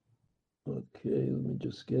Okay, let me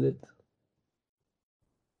just get it.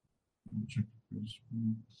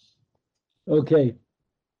 Okay.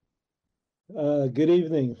 Good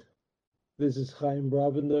evening. This is Chaim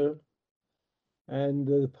Bravender, and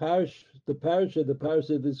the parasha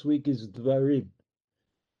this week is Dvarim.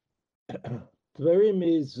 Dvarim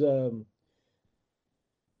is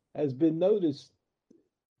has been noticed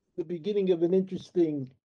the beginning of an interesting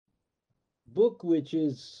book, which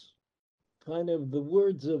is kind of the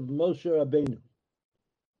words of Moshe Rabbeinu.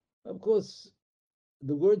 Of course,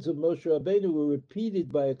 the words of Moshe Rabbeinu were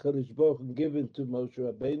repeated by a Kadosh Baruch Hu given to Moshe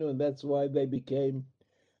Rabbeinu, and that's why they became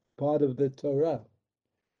part of the Torah.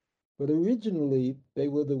 But originally, they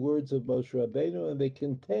were the words of Moshe Rabbeinu, and they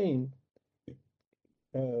contain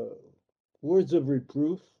words of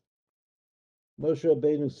reproof. Moshe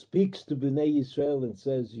Rabbeinu speaks to Bnei Yisrael and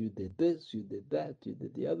says, you did this, you did that, you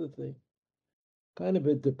did the other thing. Kind of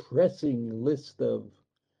a depressing list of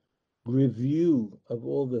review of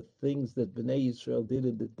all the things that Bnei Yisrael did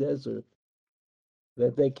in the desert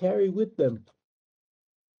that they carry with them.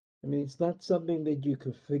 I mean, it's not something that you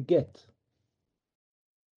could forget.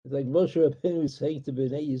 It's like Moshe Rabbeinu is saying to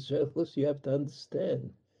Bnei Yisrael, listen, you have to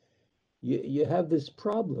understand, you have this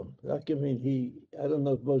problem. Like, I mean, I don't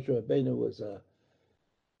know if Moshe Rabbeinu was a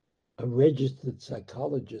registered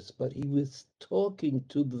psychologist, but he was talking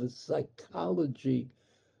to the psychology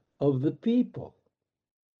of the people.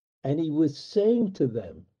 And he was saying to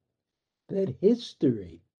them that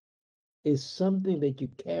history is something that you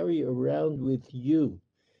carry around with you.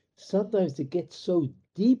 Sometimes it gets so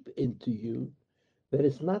deep into you that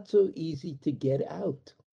it's not so easy to get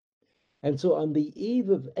out. And so on the eve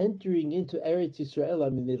of entering into Eretz Yisrael, I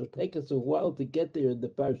mean, it'll take us a while to get there in the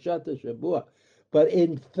Parshat Shavua, but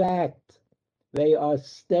in fact, they are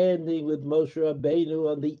standing with Moshe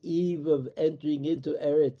Rabbeinu on the eve of entering into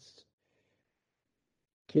Eretz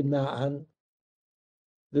Canaan.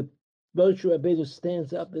 The Moshe Rabbeinu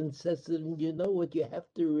stands up and says to them, you know what you have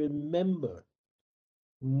to remember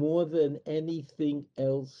more than anything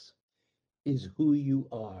else is who you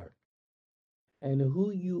are. And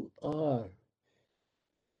who you are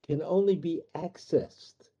can only be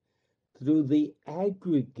accessed through the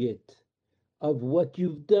aggregate of what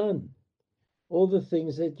you've done, all the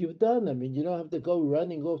things that you've done. I mean, you don't have to go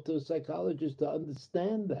running off to a psychologist to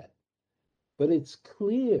understand that. But it's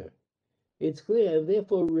clear. It's clear. And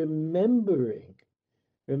therefore, remembering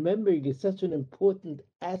is such an important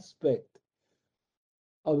aspect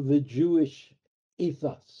of the Jewish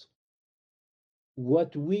ethos.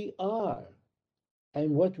 What we are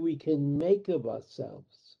and what we can make of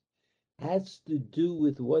ourselves has to do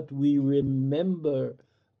with what we remember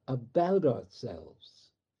about ourselves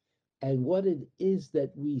and what it is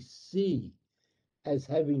that we see as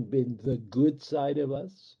having been the good side of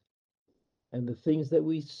us and the things that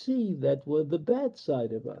we see that were the bad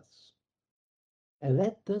side of us. And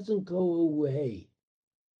that doesn't go away.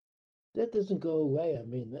 That doesn't go away. I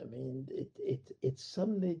mean, it's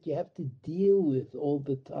something that you have to deal with all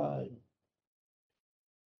the time.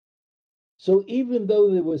 So even though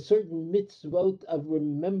there were certain mitzvot of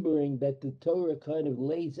remembering that the Torah kind of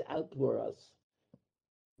lays out for us,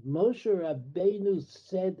 Moshe Rabbeinu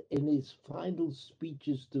said in his final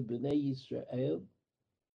speeches to Bnei Yisrael,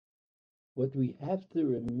 what we have to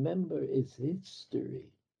remember is history.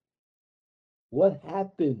 What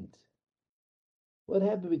happened? What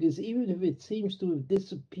happened? Because even if it seems to have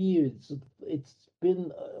disappeared, it's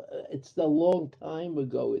a long time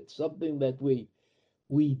ago. It's something that we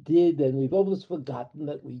did, and we've almost forgotten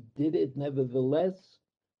that we did it. Nevertheless,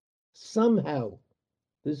 somehow,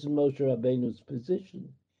 this is Moshe Rabbeinu's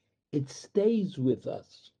position. It stays with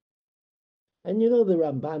us. And you know, the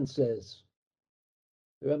Ramban says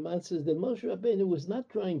that Moshe Rabbeinu was not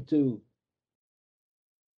trying to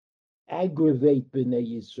aggravate Bnei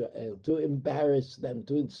Yisrael, to embarrass them,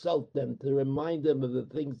 to insult them, to remind them of the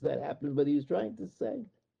things that happened, but he was trying to say.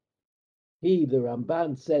 The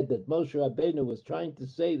Ramban said that Moshe Rabbeinu was trying to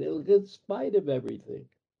say that in spite of everything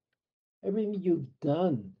you've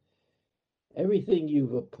done, everything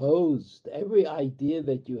you've opposed, every idea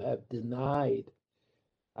that you have denied,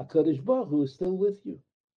 HaKadosh Baruch Hu is still with you.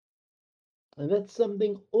 And that's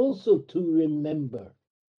something also to remember.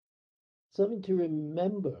 Something to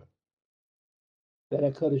remember that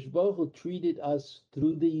HaKadosh Baruch Hu treated us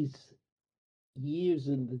through these years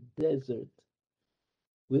in the desert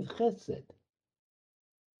with chesed.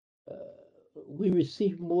 We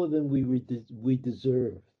received more than we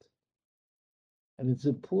deserved. And it's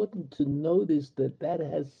important to notice that that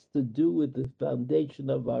has to do with the foundation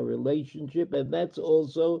of our relationship, and that's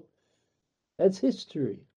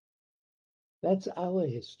history. That's our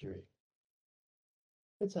history.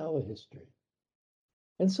 It's our history.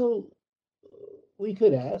 And so we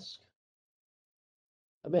could ask,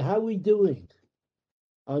 I mean, how are we doing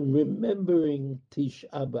on remembering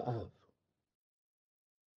Tisha B'Av?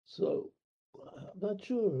 So I'm not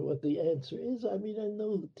sure what the answer is. I mean, I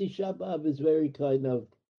know Tisha B'Av is very kind of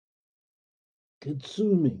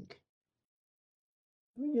consuming.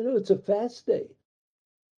 I mean, it's a fast day.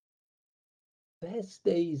 Fast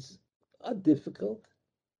days are difficult,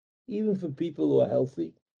 even for people who are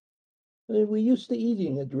healthy. I mean, we're used to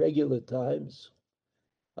eating at regular times.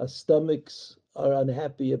 Our stomachs are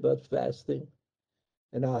unhappy about fasting,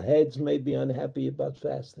 and our heads may be unhappy about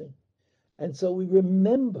fasting. And so we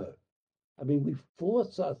remember, I mean, we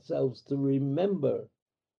force ourselves to remember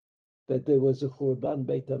that there was a Churban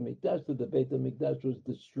Beit HaMikdash, that the Beit HaMikdash was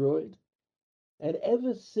destroyed. And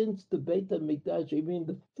ever since the Beit HaMikdash, I mean,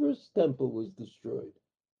 the first temple was destroyed,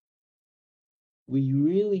 we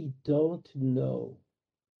really don't know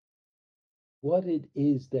what it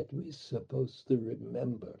is that we're supposed to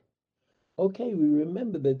remember. Okay, we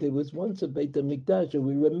remember that there was once a Beit HaMikdash, and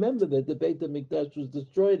we remember that the Beit HaMikdash was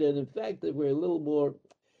destroyed, and in fact, if we're a little more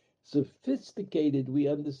sophisticated, we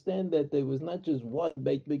understand that there was not just one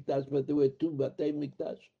Beit Mikdash, but there were two Batei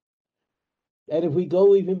Mikdash. And if we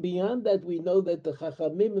go even beyond that, we know that the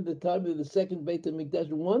Chachamim at the time of the second Beit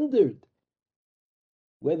HaMikdash wondered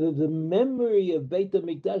whether the memory of Beit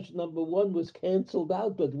HaMikdash number one was canceled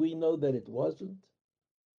out, but we know that it wasn't.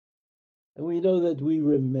 And we know that we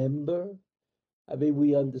remember. I mean,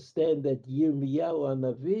 we understand that Yirmiyahu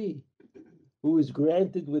Hanavi, who was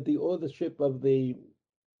granted with the authorship of the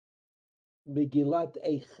Megillat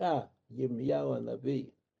Eicha, Yirmiyahu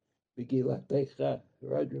Hanavi, Megillat Eicha,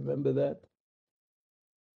 right? Remember that?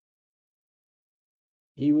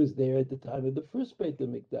 He was there at the time of the first Beit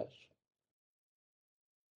HaMikdash.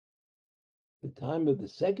 The time of the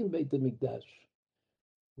second Beit HaMikdash,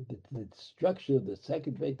 the destruction of the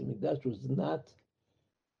second Beit HaMikdash was not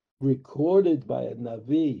recorded by a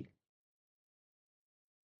Navi,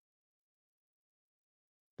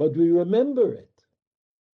 but we remember it.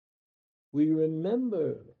 We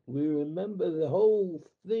remember the whole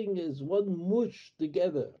thing as one mush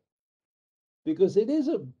together, because it is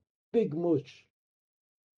a big mush.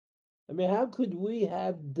 I mean, how could we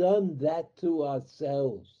have done that to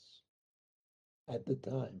ourselves at the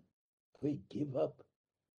time? We give up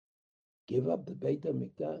the Beit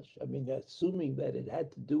HaMikdash. I mean, assuming that it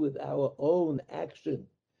had to do with our own action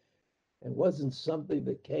and wasn't something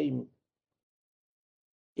that came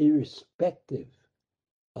irrespective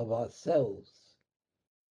of ourselves.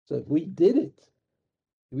 So if we did it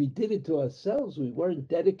to ourselves. We weren't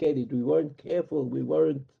dedicated. We weren't careful. We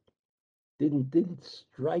didn't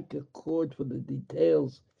strike a chord for the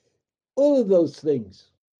details. All of those things.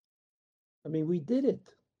 I mean, we did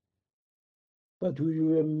it, but we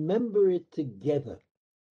remember it together.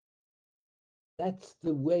 That's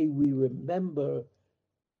the way we remember.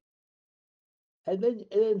 And then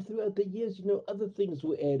throughout the years, other things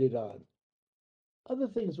were added on. Other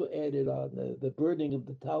things were added on. The burning of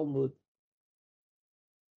the Talmud,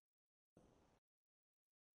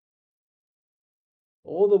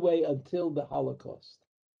 all the way until the Holocaust.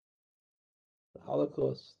 The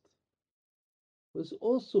Holocaust was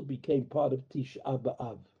also became part of Tisha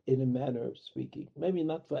B'Av, in a manner of speaking. Maybe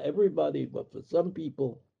not for everybody, but for some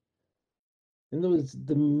people. And there was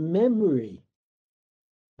the memory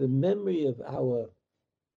of our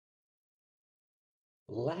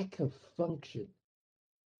lack of function,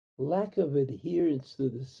 lack of adherence to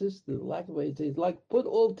the system, lack of it's like put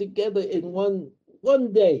all together in one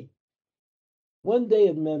day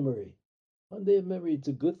of memory. One day of memory, it's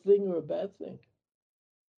a good thing or a bad thing.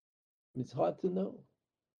 It's hard to know.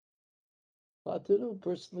 Hard to know.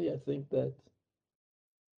 Personally, I think that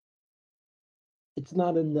it's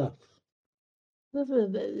not enough.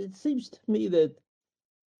 It seems to me that,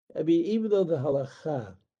 I mean, even though the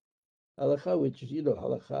halacha, which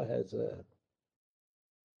halacha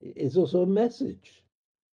is also a message.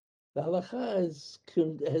 The halacha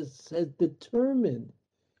has determined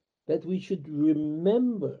that we should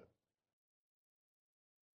remember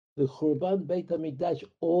the Churban Beit HaMikdash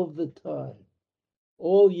all the time,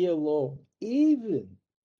 all year long, even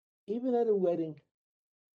at a wedding.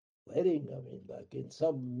 Wedding, I mean, like in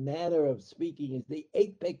some manner of speaking, is the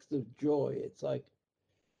apex of joy. It's like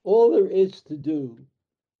all there is to do.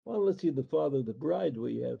 Well, unless you're the father of the bride,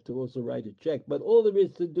 where you have to also write a check, but all there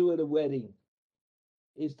is to do at a wedding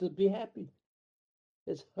is to be happy.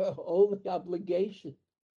 It's her only obligation.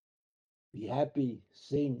 Be happy,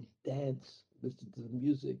 sing, dance, listen to the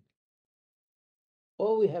music.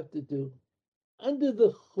 All we have to do under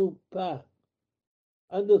the chuppah,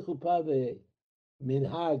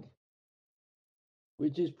 minhag,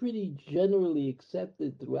 which is pretty generally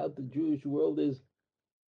accepted throughout the Jewish world, is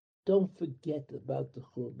don't forget about the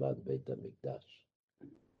Churban Beit HaMikdash.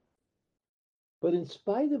 But in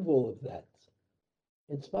spite of all of that,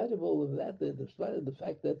 in spite of all of that, in spite of the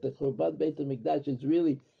fact that the Churban Beit HaMikdash is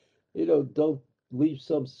really, don't leave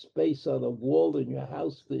some space on a wall in your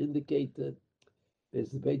house to indicate that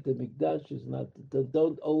there's the Beit HaMikdash, is not,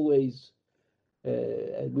 don't always,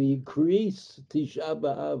 and we increase Tisha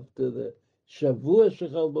B'Av to the Shavua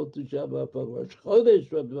Shechal Bo Tisha B'Av, Rosh Chodesh,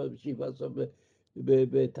 Shiva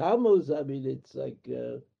Tammuz. I mean, it's like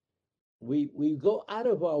we go out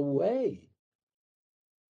of our way.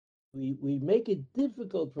 We make it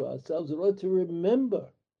difficult for ourselves in order to remember.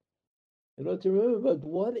 In order to remember, but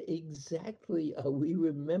what exactly are we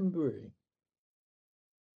remembering?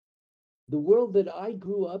 The world that I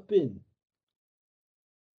grew up in,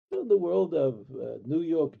 the world of New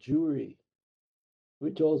York Jewry,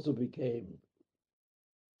 which also became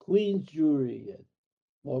Queens Jewry and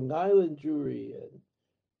Long Island Jewry and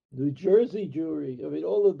New Jersey Jewry. I mean,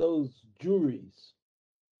 all of those juries.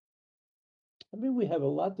 I mean, we have a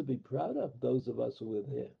lot to be proud of, those of us who were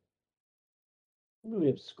there. I mean, we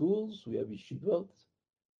have schools, we have yeshivot,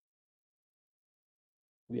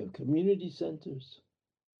 we have community centers.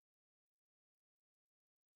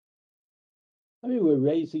 I mean, we're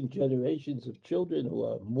raising generations of children who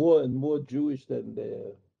are more and more Jewish than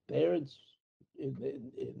their parents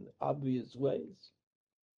in obvious ways.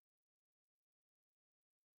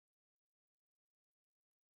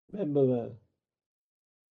 Remember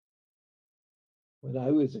when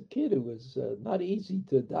I was a kid, it was not easy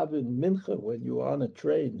to daven mincha when you were on a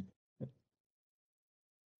train.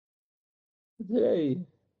 Today,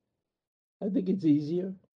 I think it's easier,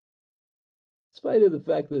 in spite of the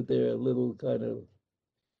fact that there are little kind of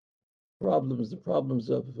problems, the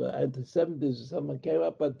problems of anti-Semitism, someone came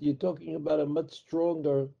up, but you're talking about a much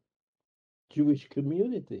stronger Jewish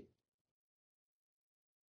community.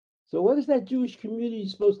 So what is that Jewish community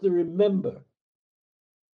supposed to remember?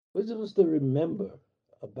 What is it supposed to remember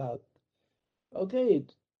about? Okay,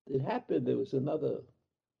 it happened. There was another.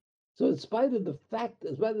 So in spite of the fact,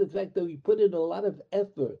 that we put in a lot of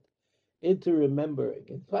effort into remembering,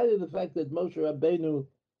 in spite of the fact that Moshe Rabbeinu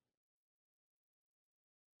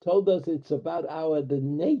told us it's about the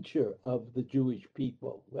nature of the Jewish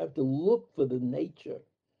people. We have to look for the nature.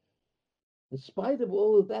 In spite of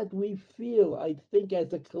all of that, we feel, I think,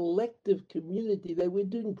 as a collective community, that we're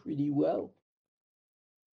doing pretty well.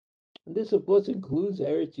 And this, of course, includes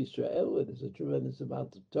Eretz Yisrael, where there's a tremendous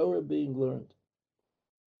amount of Torah being learned,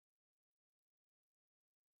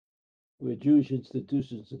 where Jewish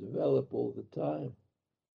institutions develop all the time.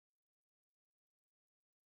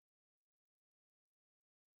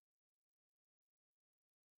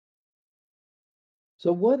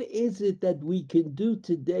 So what is it that we can do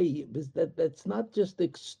today? Because that's not just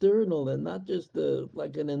external and not just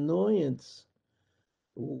like an annoyance.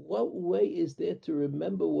 What way is there to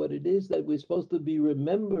remember what it is that we're supposed to be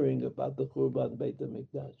remembering about the Churban Beit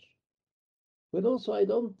HaMikdash? But also, I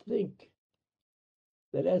don't think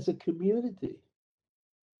that as a community,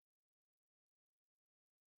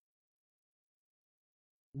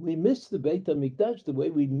 we missed the Beit HaMikdash the way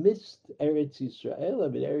we missed Eretz Yisrael. I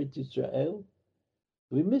mean, Eretz Yisrael,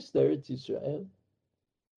 we missed Eretz Yisrael,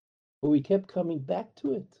 but we kept coming back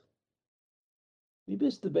to it. We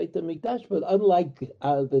missed the Beit HaMikdash, but unlike the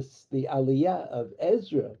Aliyah of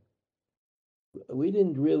Ezra, we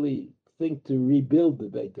didn't really think to rebuild the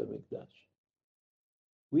Beit HaMikdash.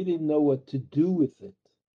 We didn't know what to do with it.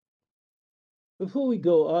 Before we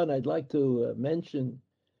go on, I'd like to mention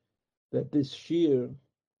that this shir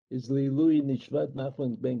is Lilui Nishmat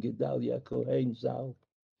Nachman Ben Gedalia Kohen Zal,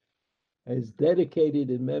 is dedicated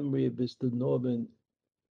in memory of Mr. Norman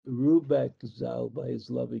Rubeck Zal by his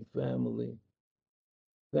loving family.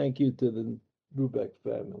 Thank you to the Rubeck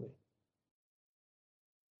family.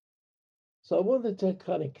 So I wanted to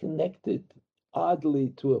kind of connect it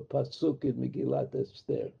oddly to a pasuk in Megillat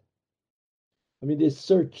Esther. I mean, this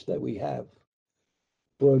search that we have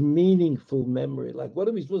for a meaningful memory, like what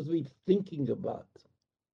are we supposed to be thinking about?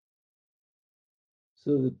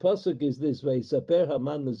 So the pasuk is this way: Saper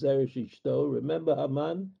Haman l'zeresh ishto. Remember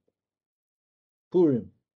Haman? Purim.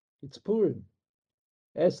 It's Purim.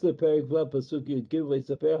 Esther Perik Vav pasuk Yud Gimel.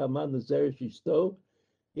 Saper Haman l'zeresh ishto.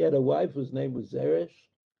 He had a wife whose name was Zeresh.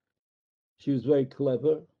 She was very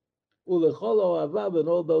clever. Ulechol Ohavav, and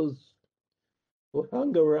all those who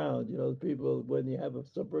hung around. People, when you have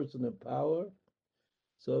some person in power,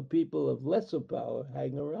 so people of lesser power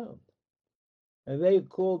hang around. And they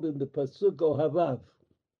called in the pasuk Ohavav.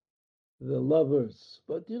 the lovers.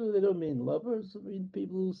 But they don't mean lovers. I mean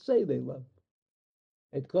people who say they love.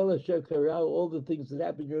 At Kol Asher Karau, all the things that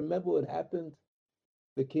happened. You remember what happened?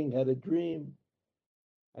 The king had a dream,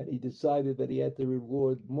 and he decided that he had to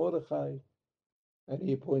reward Mordechai, and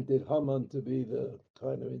he appointed Haman to be the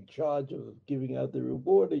kind of in charge of giving out the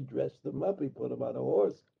reward. He dressed him up, he put him on a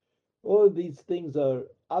horse. All of these things are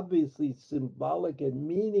obviously symbolic and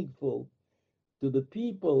meaningful to the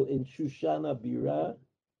people in Shushana Birah.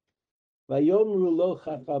 Vayomru lo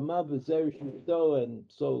chachama v'zer shito, and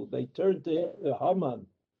so they turned to Haman,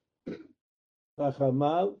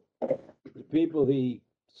 chachama, the people he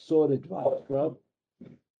sought advice from,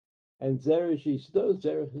 and Zeresh Ishto,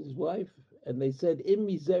 Zeresh his wife, and they said, Im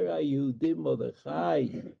mizera Yehudim Mordechai.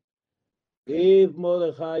 If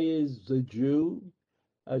Mordechai is a Jew,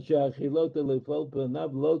 Asher achilot lefol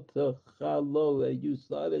panav lo techalo, and you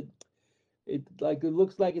started, it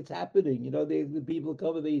looks like it's happening. The people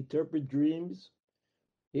come, they interpret dreams.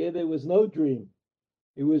 Here there was no dream.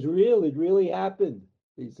 It was real. It really happened.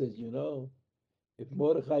 He says, if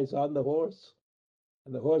Mordechai's on the horse,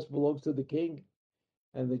 and the horse belongs to the king,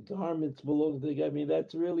 and the garments belong to the king, I mean,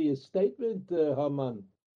 that's really a statement, Haman.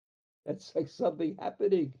 That's like something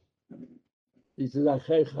happening. He says,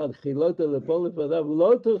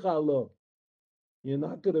 you're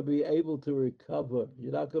not going to be able to recover.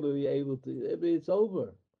 You're not going to be able to, I mean, it's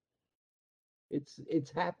over.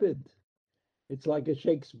 It's happened. It's like a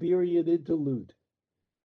Shakespearean interlude.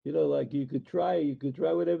 Like you could try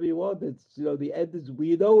whatever you want. It's the end is,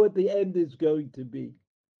 we know what the end is going to be.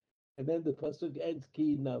 And then the pasuk ends,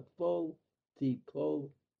 ki nafol tipol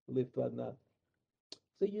lifanav.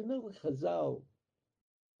 So Chazal,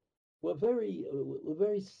 we're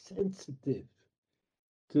very sensitive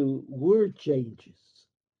to word changes,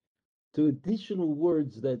 to additional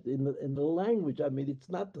words that in the language. I mean, it's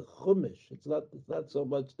not the Chumash. It's not so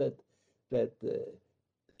much that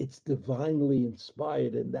it's divinely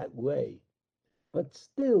inspired in that way, but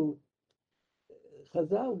still,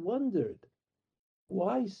 Chazal wondered,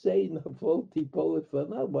 why say nafol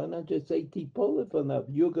tipolifanav? Why not just say tipolifanav?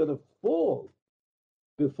 You're going to fall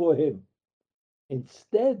before him.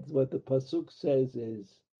 Instead, what the pasuk says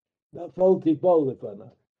is nafol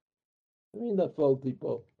tipolifanav. I mean, nafol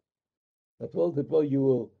tipol. Nafol tipol, you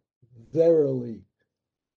will verily,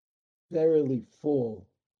 verily fall.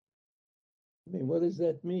 I mean, what does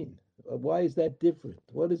that mean? Why is that different?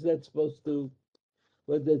 What is that supposed to?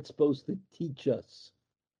 What is that supposed to teach us?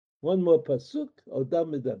 One more pasuk.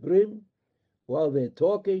 Odam medabrim. While they're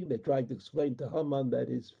talking, they're trying to explain to Haman that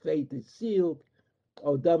his fate is sealed.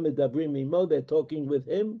 Odam medabrim imo. They're talking with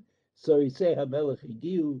him. So he say Hamelech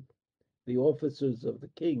Higiu. The officers of the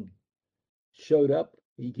king showed up.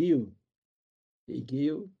 Higiu.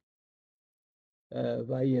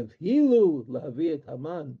 Vayevhilu lavi et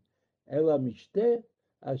Haman ela mishteh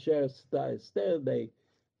asher sta Esther. They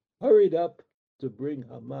hurried up to bring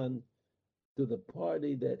Haman to the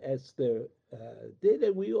party that Esther did,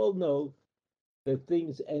 and we all know that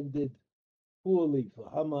things ended poorly for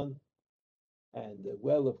Haman, and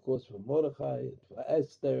well, of course, for Mordechai, and for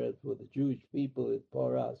Esther, and for the Jewish people at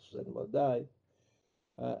Paras and Madai.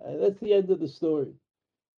 And that's the end of the story.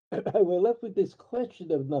 We're left with this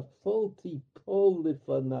question of Nafol Tipol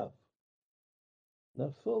Lifanav.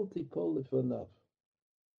 Nafol Tipol Lifanav.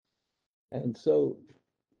 And so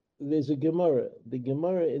there's a Gemara. The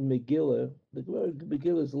Gemara in Megillah,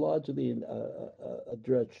 Megillah is largely a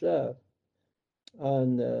drasha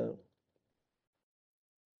on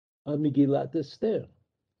Megillat Esther.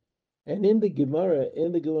 And in the Gemara,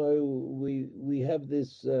 we have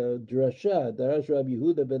this drasha, Darash Rabbi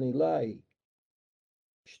Yehuda ben Eli,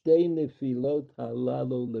 Shtei nefilot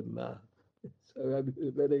halalu lema. So Rabbi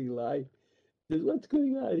Yehuda ben Eli says, what's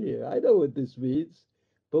going on here? I know what this means,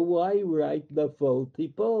 but why write nafol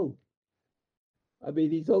tipol? I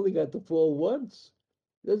mean, he's only got to fall once.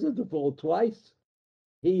 He doesn't have to fall twice.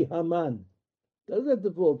 He, Haman, doesn't have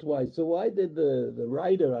to fall twice. So why did the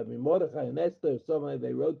writer, I mean, Mordechai and Esther, somehow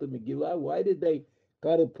they wrote the Megillah, why did they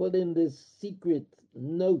got to put in this secret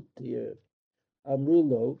note here,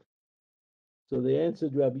 Amrulo? So they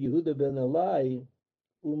answered Rabbi Yehuda ben Eli,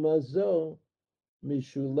 Umazo,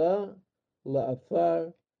 Mishula,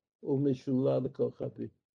 La'afar, Umishula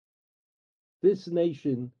L'Kochavim. This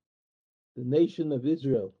nation, the nation of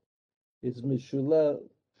Israel, is Mishula,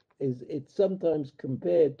 is it's sometimes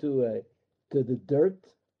compared to the dirt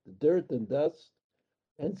and dust,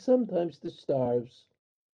 and sometimes the stars.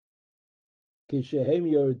 Kishehem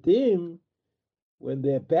Yordim, when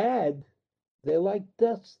they're bad, they're like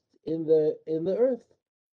dust in the earth.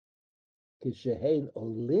 Kishehem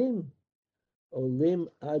Olim, Olim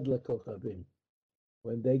ad lakochavim.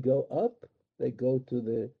 When they go up, they go up to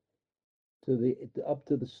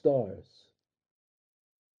the stars,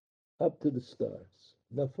 up to the stars.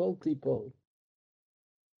 Nafol tipol.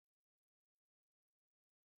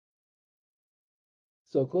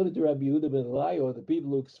 So according to Rabbi Yehuda ben Eli, or the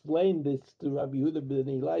people who explain this to Rabbi Yehuda ben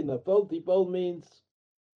Eli, nafol tipol means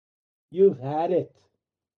you've had it.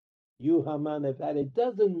 You Haman have had it. It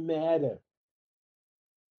doesn't matter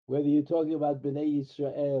whether you're talking about Bnei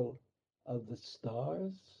Yisrael of the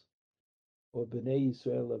stars or Bnei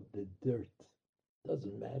Yisrael of the dirt.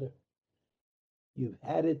 Doesn't matter. You've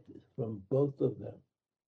had it from both of them.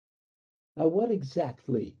 Now, what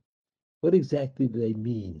exactly do they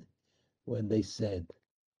mean when they said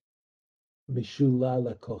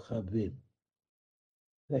Mishulala Kochavim?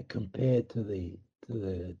 That compared to the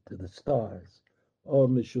stars, or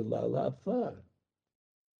Mishulala Afar.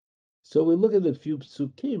 So we look at a few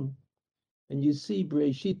psukim, and you see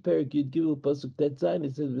Bereshit Perek Yud Gimel Pasuk Tet Zayin.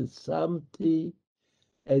 It says V'samti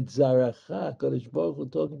et Zaracha. Kodesh Baruch Hu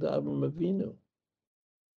talking to Avraham Avinu.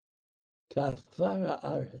 Kafar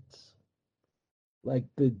Haaretz, like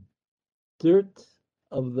the dirt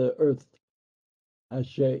of the earth.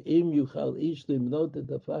 Asher im yuchal ish limnot et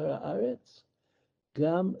afar haaretz,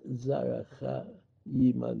 gam zaracha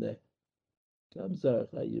yimaneh. Gam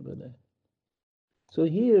zaracha yimaneh. So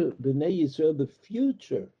here, Bnei Yisrael, the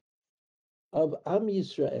future of Am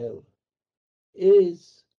Yisrael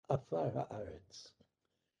is afar haaretz.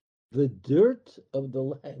 The dirt of the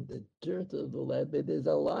land, the dirt of the land. There's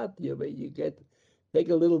a lot. You take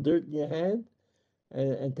a little dirt in your hand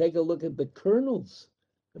and take a look at the kernels.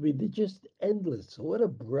 I mean, they're just endless. What a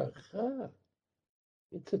bracha.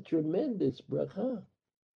 It's a tremendous bracha.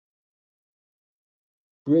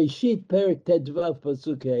 Reshit Perek Tedvav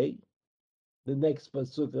Pasuk Hey, the next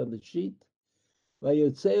pasuk on the sheet.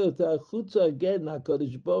 Vayotzei ota achutza again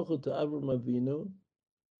HaKadosh Baruch Hu to Avram Avinu.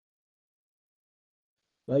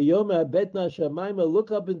 Vayomer Betna Shamayma,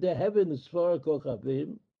 look up into heaven as far as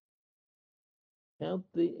Kochavim. Count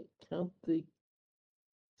the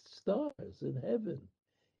stars in heaven.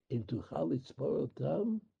 Into Chalit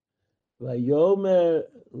Sporotam. Vayomer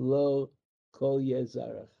lo kol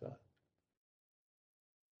yezaracha.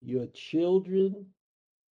 Your children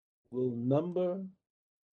will number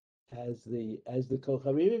as the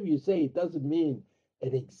Kochavim. You say it doesn't mean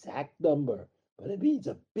an exact number, but it means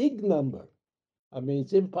a big number. I mean,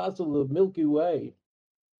 it's impossible. The Milky Way,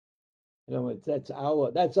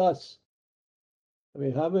 that's us. I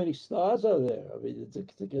mean, how many stars are there? I mean, it's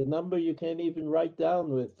a number you can't even write down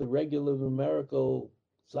with the regular numerical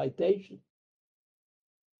citation.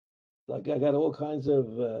 Like I got all kinds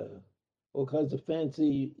of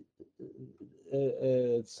fancy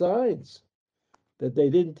signs that they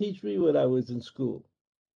didn't teach me when I was in school.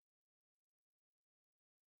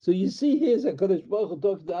 So you see, here's HaKadosh Baruch Hu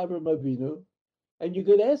talking to Avraham Avinu, and you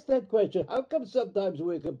could ask that question: how come sometimes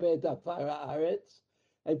we're compared to Afar Haaretz,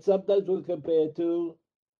 and sometimes we're compared to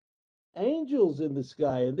angels in the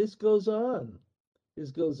sky? And this goes on.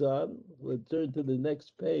 This goes on. We'll turn to the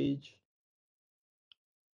next page.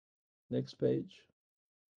 Next page.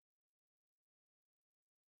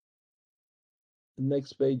 The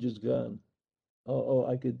next page is gone. Oh,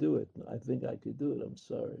 I could do it. I think I could do it. I'm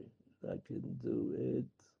sorry. I can do it.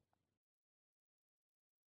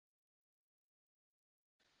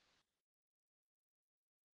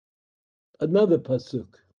 Another pasuk.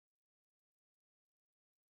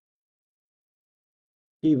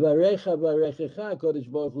 Ivarecha varechecha, Kodesh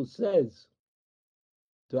Baruch Hu says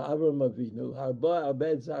to Avram Avinu, Harba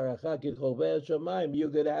abed zaracha kichovei hashamayim. You're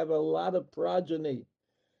going to have a lot of progeny.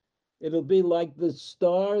 It'll be like the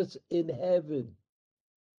stars in heaven.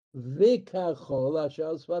 Vikachol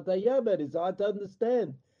ashal sfat hayam. It's hard to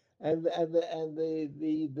understand. And the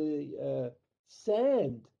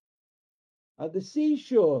sand on the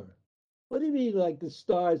seashore. What do you mean, like the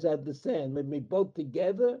stars on the sand? Maybe both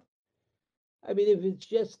together? I mean, if it's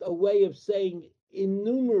just a way of saying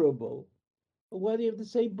innumerable, why do you have to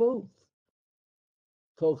say both?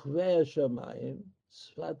 Kochvei hashamayim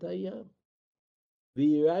sfat hayam.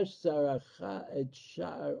 V'yirash zaracha et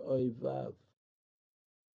sha'ar oivav.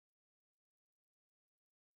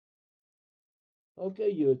 Okay,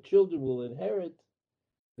 your children will inherit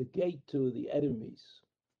the gate to the enemies.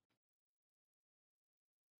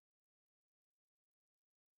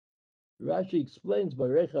 Rashi explains,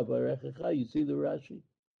 Barecha, Barechecha, you see the Rashi?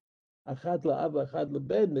 Achad la'ab, achad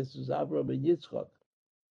leben, this is Abraham and Yitzchak.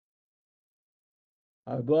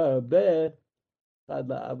 Arba arbeh, achad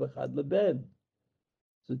la'ab, achad leben.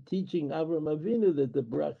 So teaching Avraham Avinu that the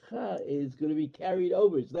bracha is going to be carried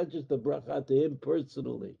over. It's not just the bracha to him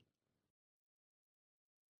personally.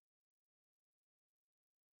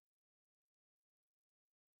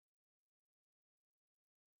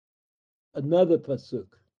 Another pasuk.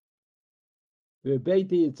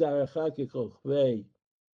 V'beiti yitzarecha kechochvei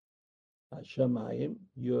hashamayim.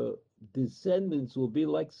 Your descendants will be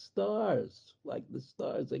like stars, like the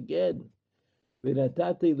stars again.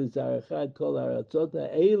 V'natati l'zarecha kol haratzot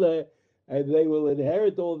ha'ele, and they will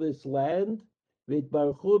inherit all this land.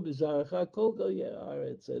 V'itbaruchu b'zarecha kol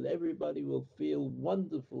haaretz, and everybody will feel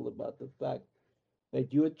wonderful about the fact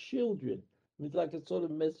that your children. It's like a sort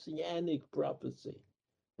of messianic prophecy.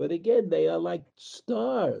 But again, they are like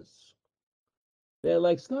stars. They're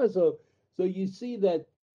like stars. So you see that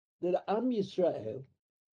Am Yisrael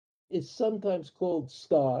is sometimes called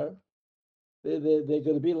star. They're going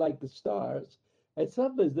to be like the stars. And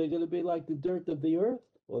sometimes they're going to be like the dirt of the earth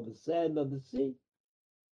or the sand of the sea.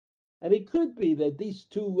 And it could be that these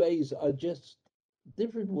two ways are just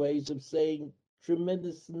different ways of saying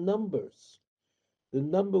tremendous numbers. The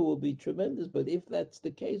number will be tremendous, but if that's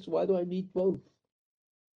the case, why do I need both?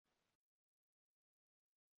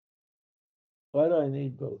 Why do I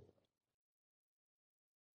need both?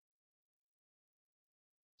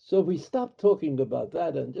 So if we stop talking about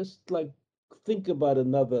that and just like think about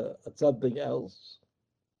something else,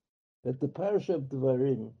 that the Parasha of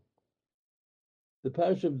Dvarim,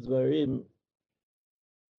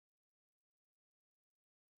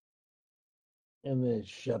 and the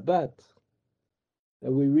Shabbat,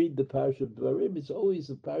 that we read the Parasha of Dvarim, it's always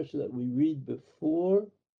a Parasha that we read before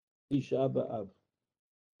Tisha B'Av.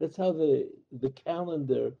 That's how the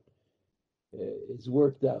calendar is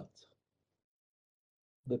worked out.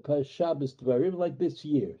 The Shabbos Dvarim, like this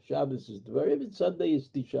year, Shabbos is Dvarim, and Sunday is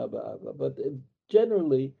Tisha B'Av. But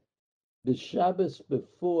generally, the Shabbos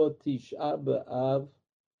before Tisha B'Av,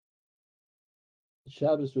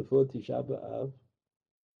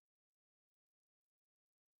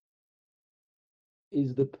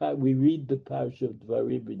 is we read the Parsha of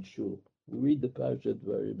Dvarim in Shul. We read the Parsha of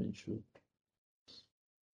Dvarim in Shul.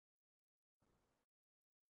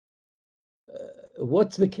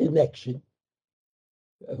 What's the connection?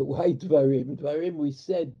 Why Dvarim? Dvarim, we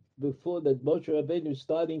said before that Moshe Rabbeinu is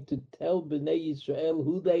starting to tell Bnei Yisrael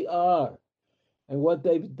who they are and what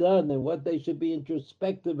they've done and what they should be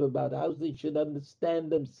introspective about, how they should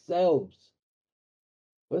understand themselves.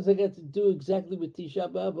 What's that got to do exactly with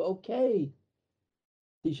Tisha B'Av? Okay,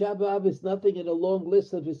 Tisha B'Av is nothing in a long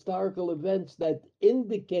list of historical events that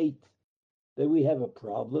indicate that we have a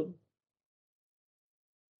problem.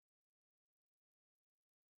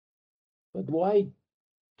 But why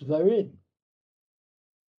Dvarim?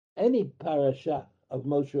 Any parasha of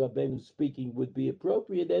Moshe Rabbeinu speaking would be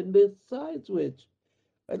appropriate, and besides which,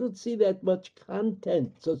 I don't see that much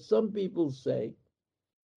content. So some people say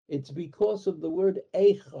it's because of the word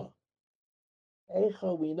Eicha.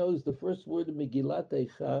 Eicha, we know, is the first word in Megillat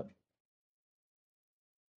Eicha.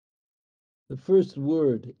 The first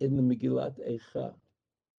word in the Megillat Eicha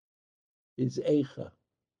is Eicha.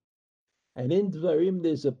 And in Dvarim,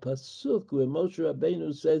 there's a pasuk where Moshe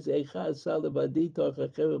Rabbeinu says, Eicha asa levadi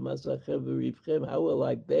torchachem v'masachem v'rivchem. How will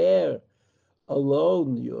I bear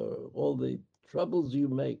alone all the troubles you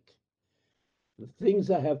make, the things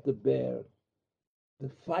I have to bear, the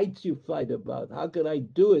fights you fight about? How can I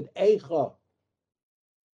do it? Eicha.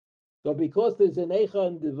 So because there's an Eicha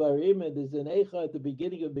in Devarim and there's an Eicha at the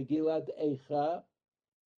beginning of Megillat Eicha,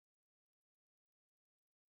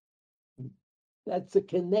 that's a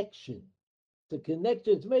connection. It's a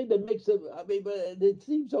connection. It's made that makes it, I mean, but it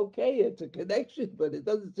seems okay. It's a connection, but it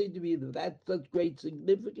doesn't seem to be that such great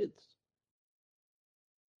significance.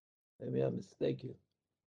 Maybe I'm mistaken.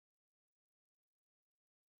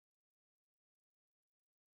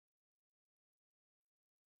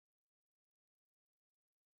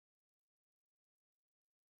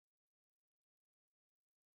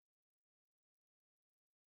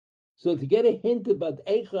 So to get a hint about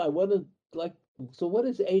Eicha, I want to so what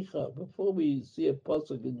is Eicha? Before we see a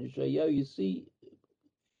pasuk in Yeshayahu, you see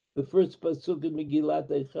the first pasuk in Megillat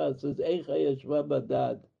Eicha says Eicha Yeshva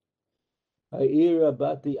Badad, Ha'ira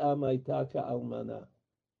Bati Am Aitaka Almana.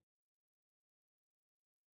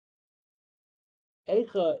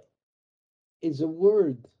 Eicha is a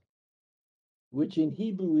word which in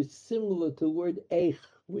Hebrew is similar to the word Eich,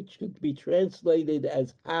 which could be translated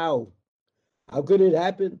as how. How could it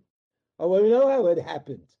happen? Oh, well, we know how it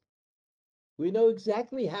happened. We know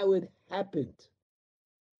exactly how it happened.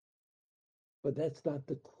 But that's not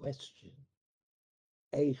the question.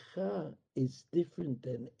 Eicha is different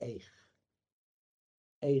than Eich.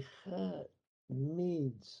 Eicha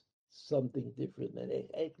means something different than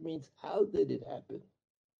Eich. Eich means how did it happen?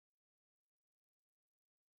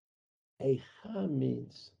 Eicha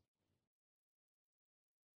means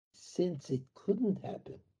since it couldn't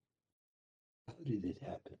happen, how did it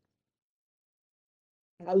happen?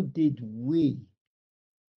 How did we,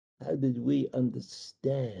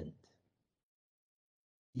 understand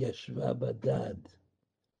Yeshva Badad,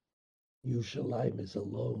 Yerushalayim is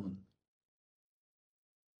alone?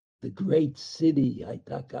 The great city,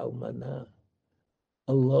 Haytak Almanah,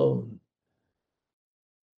 alone,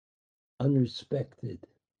 unrespected,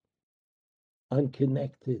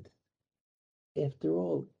 unconnected. After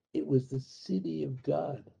all, it was the city of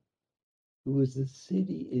God. It was the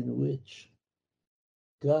city in which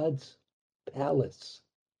God's palace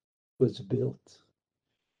was built.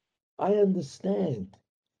 I understand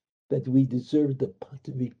that we deserve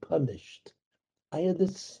to be punished. I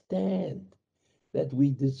understand that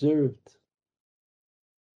we deserve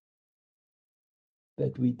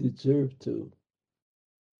to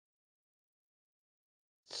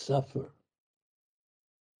suffer.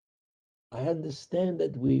 I understand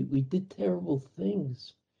that we did terrible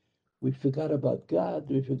things. We forgot about God.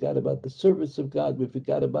 We forgot about the service of God. We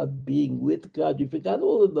forgot about being with God. We forgot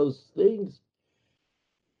all of those things.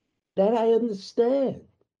 That I understand.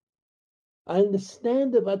 I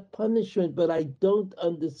understand about punishment, but I don't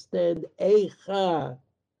understand Eicha.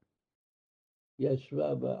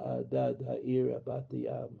 Yeshva ba'adad ha'ir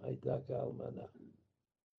abatiyam haytak almana.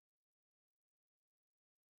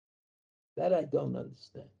 That I don't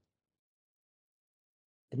understand.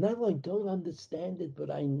 And not only don't understand it, but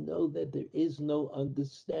I know that there is no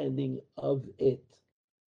understanding of it.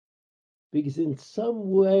 Because in some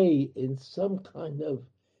way, in some kind of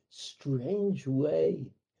strange way,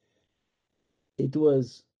 it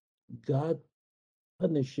was God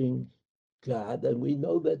punishing God. And we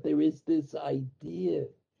know that there is this idea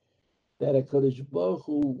that HaKadosh Baruch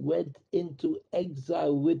Hu went into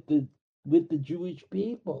exile with the Jewish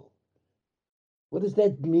people. What does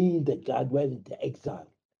that mean that God went into exile?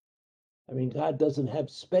 I mean, God doesn't have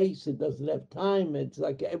space, it doesn't have time. It's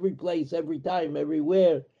like every place, every time,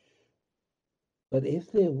 everywhere. But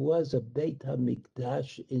if there was a Beit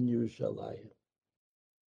HaMikdash in Yerushalayim,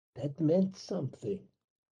 that meant something.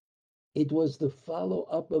 It was the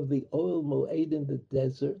follow-up of the Oil Moed in the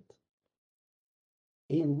desert,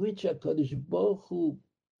 in which HaKadosh Baruch Hu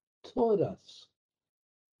taught us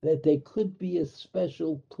that there could be a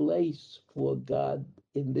special place for God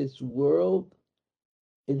in this world,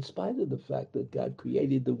 in spite of the fact that God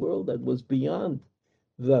created the world and was beyond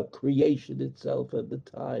the creation itself and the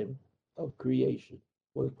time of creation,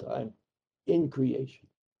 or time in creation.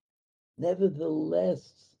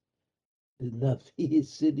 Nevertheless, the Navi is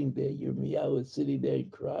sitting there, Yirmiyahu is sitting there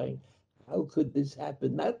and crying, how could this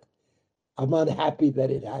happen? Not, I'm unhappy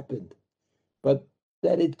that it happened, but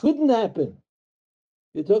that it couldn't happen.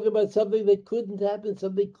 You're talking about something that couldn't happen,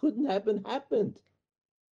 something couldn't happen, happened.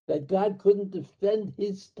 That God couldn't defend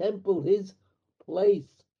his temple, his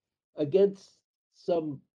place, against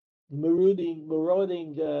some marauding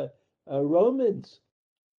Romans.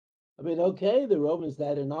 I mean, okay, the Romans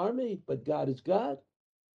had an army, but God is God.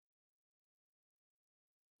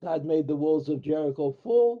 God made the walls of Jericho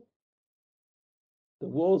fall. The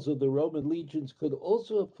walls of the Roman legions could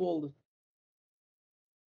also have fallen.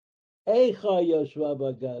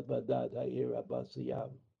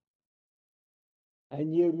 And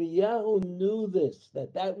Yirmiyahu knew this,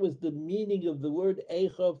 that was the meaning of the word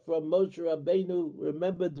Eicha from Moshe Rabbeinu.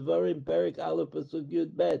 Remember Dvarim Perik Aleph Pasuk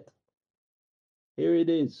Yud Bet. Here it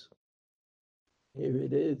is. Here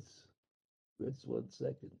it is. Just 1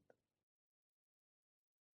 second.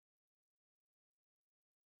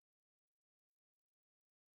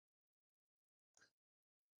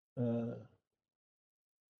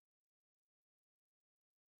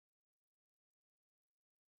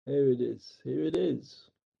 Here it is. Here it is.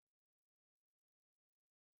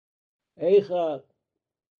 Eicha.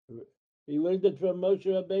 He learned it from Moshe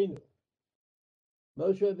Rabbeinu.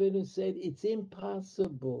 Moshe Rabbeinu said, it's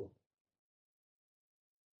impossible.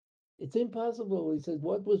 It's impossible. He said,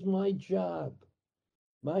 what was my job?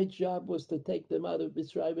 My job was to take them out of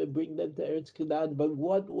Mitzrayim and bring them to Eretz Canaan. But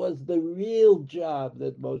what was the real job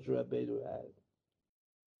that Moshe Rabbeinu had?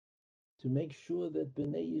 To make sure that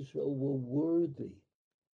Bnei Yisrael were worthy.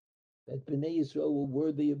 That Bnei Yisrael were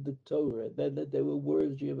worthy of the Torah. That they were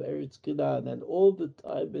worthy of Eretz Canaan. And all the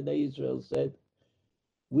time Bnei Yisrael said,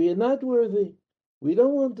 we are not worthy. We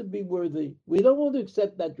don't want to be worthy. We don't want to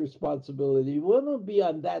accept that responsibility. We want to be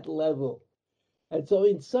on that level. And so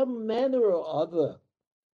in some manner or other,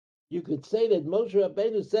 you could say that Moshe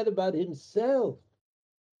Rabbeinu said about himself,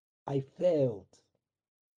 I failed.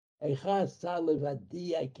 I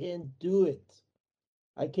can't do it.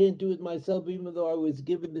 I can't do it myself, even though I was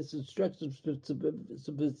given this instruction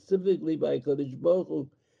specifically by Kodesh Baruch Hu.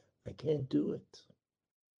 I can't do it.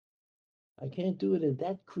 I can't do it. And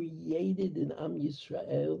that created in Am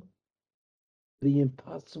Yisrael the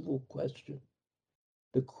impossible question,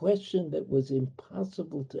 the question that was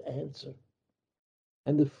impossible to answer.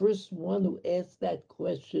 And the first one who asked that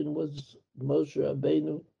question was Moshe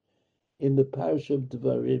Rabbeinu in the Parasha of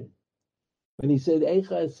Devarim. When he said,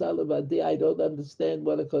 Eicha Salavadi, I don't understand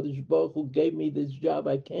what HaKadosh Baruch Hu gave me this job.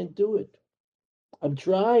 I can't do it. I'm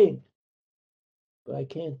trying, but I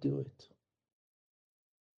can't do it.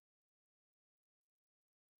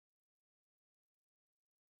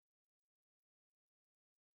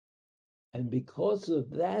 And because of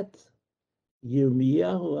that,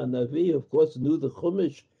 Yirmiyahu Hanavi, of course, knew the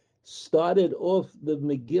Chumash, started off the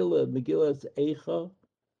Megillah's Eicha,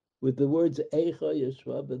 with the words Eicha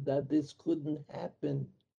Yeshua, but that this couldn't happen.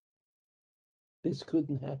 This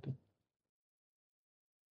couldn't happen.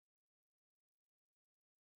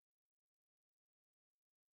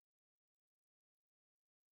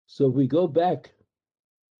 So we go back.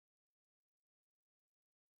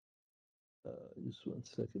 Just 1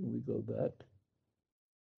 second, we go back.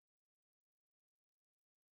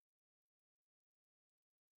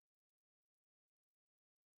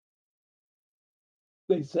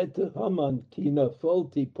 They said to Haman, Kina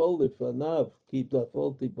folti polifanav, Kita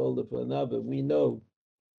folti polifanav, and we know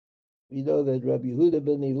that Rabbi Yehuda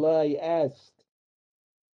ben Eli asked,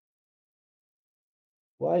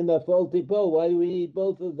 why nafolti pol? Why do we need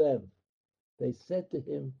both of them? They said to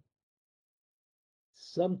him,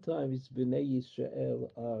 sometimes Bnei Yisrael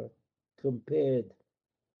are compared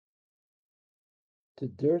to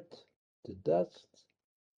dirt, to dust,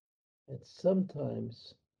 and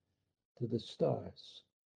sometimes to the stars.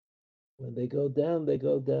 When they go down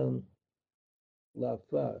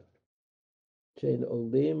lafar. Chain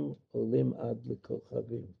olim ad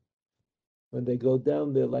lekochavim. When they go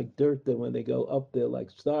down, they're like dirt, and when they go up, they're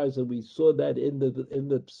like stars. And we saw that in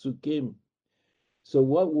the psukim. So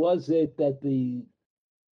what was it that the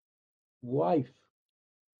wife,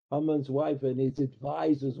 Haman's wife, and his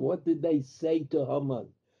advisors, what did they say to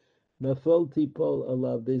Haman? Nafal tipol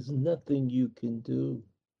alav. There's nothing you can do.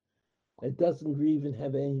 It doesn't even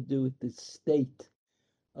have anything to do with the state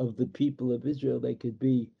of the people of Israel. They could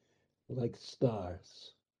be like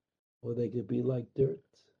stars, or they could be like dirt.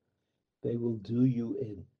 They will do you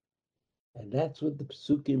in. And that's what the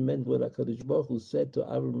Psukim meant, what HaKadosh Baruch Hu said to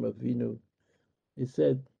Avram Avinu. He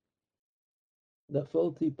said,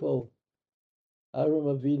 Nafal tipol,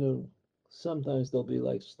 Avram Avinu, sometimes they'll be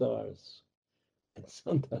like stars, and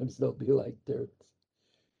sometimes they'll be like dirt,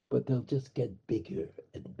 but they'll just get bigger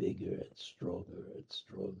and bigger and stronger and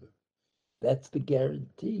stronger. That's the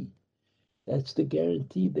guarantee. That's the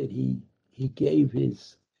guarantee that he gave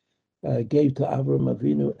gave to Avram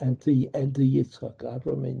Avinu and to Yitzchak.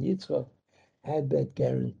 Avram and Yitzchak had that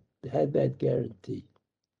guarantee.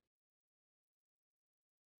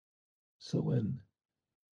 So when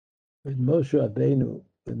Moshe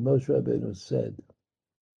Rabbeinu said,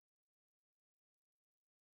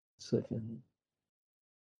 second,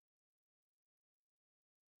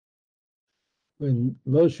 when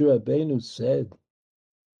Moshe Rabbeinu said,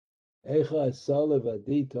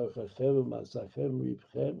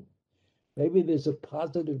 maybe there's a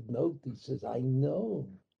positive note. He says, I know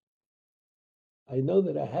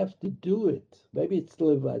that I have to do it. Maybe it's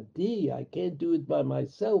levadi. I can't do it by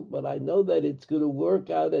myself, but I know that it's going to work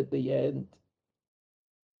out at the end.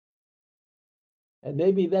 And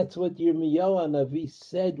maybe that's what Yirmiyahu Hanavi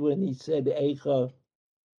said when he said Eicha,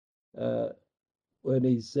 Eicha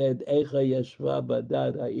Yeshva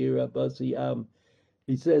Badad Ha'ira Basi Am.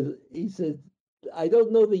 He says, I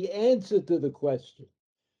don't know the answer to the question.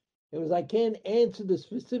 It was, I can't answer the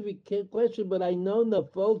specific question, but I know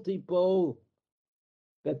Nafal tipol,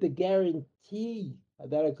 that the guarantee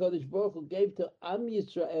that HaKadosh Baruch Hu gave to Am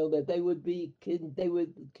Yisrael, that they would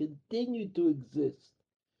continue to exist.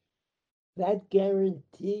 That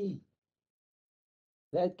guarantee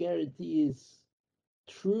is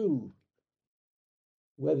true,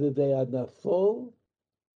 whether they are nafol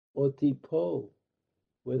or tipol,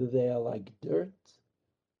 whether they are like dirt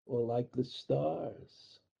or like the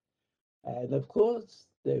stars. And of course,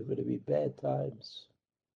 there are going to be bad times,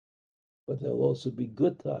 but there'll also be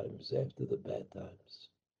good times after the bad times.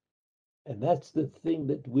 And that's the thing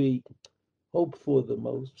that we hope for the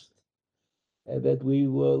most, and that we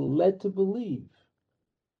were led to believe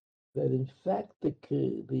that in fact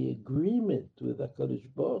the agreement with HaKadosh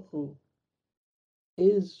Baruch Hu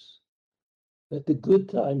is that the good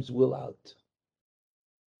times will out.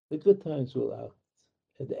 The good times will out.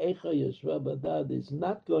 And Eicha Yeshva Badad is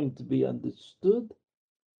not going to be understood,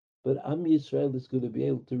 but Am Yisrael is going to be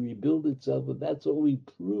able to rebuild itself, and that's what we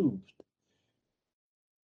proved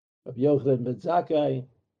Rabbi Yochanan ben Zakkai,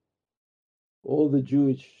 all the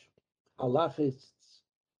Jewish halachists,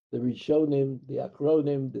 the Rishonim, the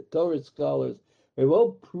Achronim, the Torah scholars, have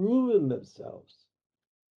all proven themselves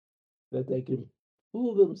that they can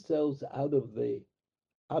pull themselves out of the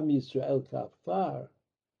Am Yisrael Kafar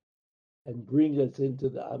and bring us into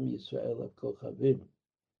the Am Yisrael of Kochavim.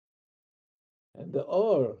 And the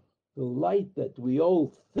Or, the light that we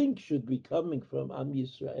all think should be coming from Am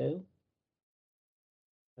Yisrael,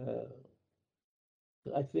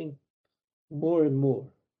 I think more and more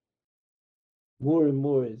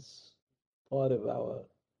is part of our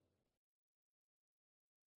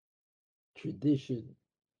tradition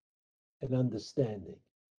and understanding.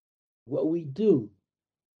 What we do,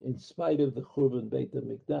 in spite of the Churban Beit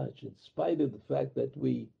HaMikdash, in spite of the fact that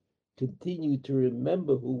we continue to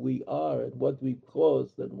remember who we are and what we've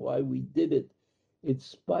caused and why we did it, in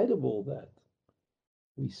spite of all that,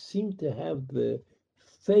 we seem to have the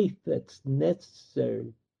faith that's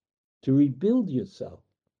necessary to rebuild yourself.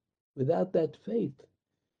 Without that faith,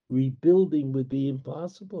 rebuilding would be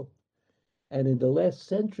impossible. And in the last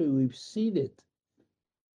century, we've seen it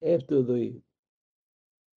after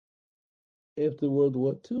World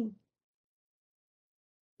War II.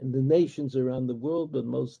 In the nations around the world, but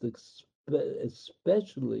most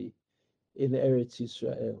especially in Eretz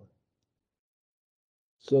Yisrael.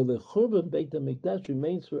 So the Churban Beit HaMikdash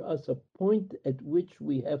remains for us a point at which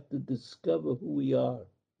we have to discover who we are.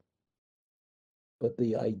 But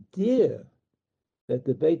the idea that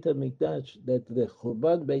the Beit HaMikdash, that the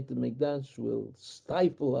Churban Beit HaMikdash will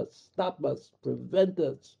stifle us, stop us, prevent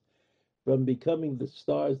us from becoming the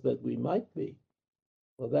stars that we might be,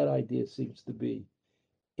 well, that idea seems to be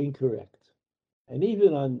incorrect. And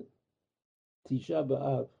even on Tisha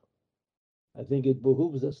B'Av, I think it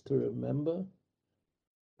behooves us to remember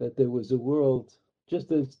that there was a world,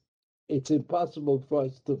 just as it's impossible for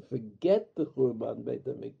us to forget the Churban Beit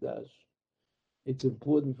HaMikdash, it's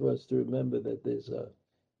important for us to remember that there's a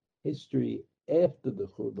history after the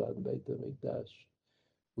Churban Beit HaMikdash,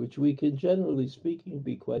 which we can, generally speaking,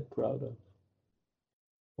 be quite proud of.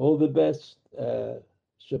 All the best.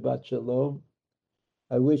 Shabbat Shalom.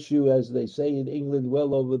 I wish you, as they say in England,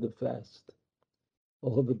 well over the fast.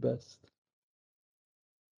 All the best.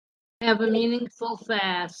 Have a meaningful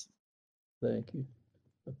fast. Thank you.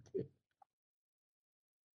 Okay.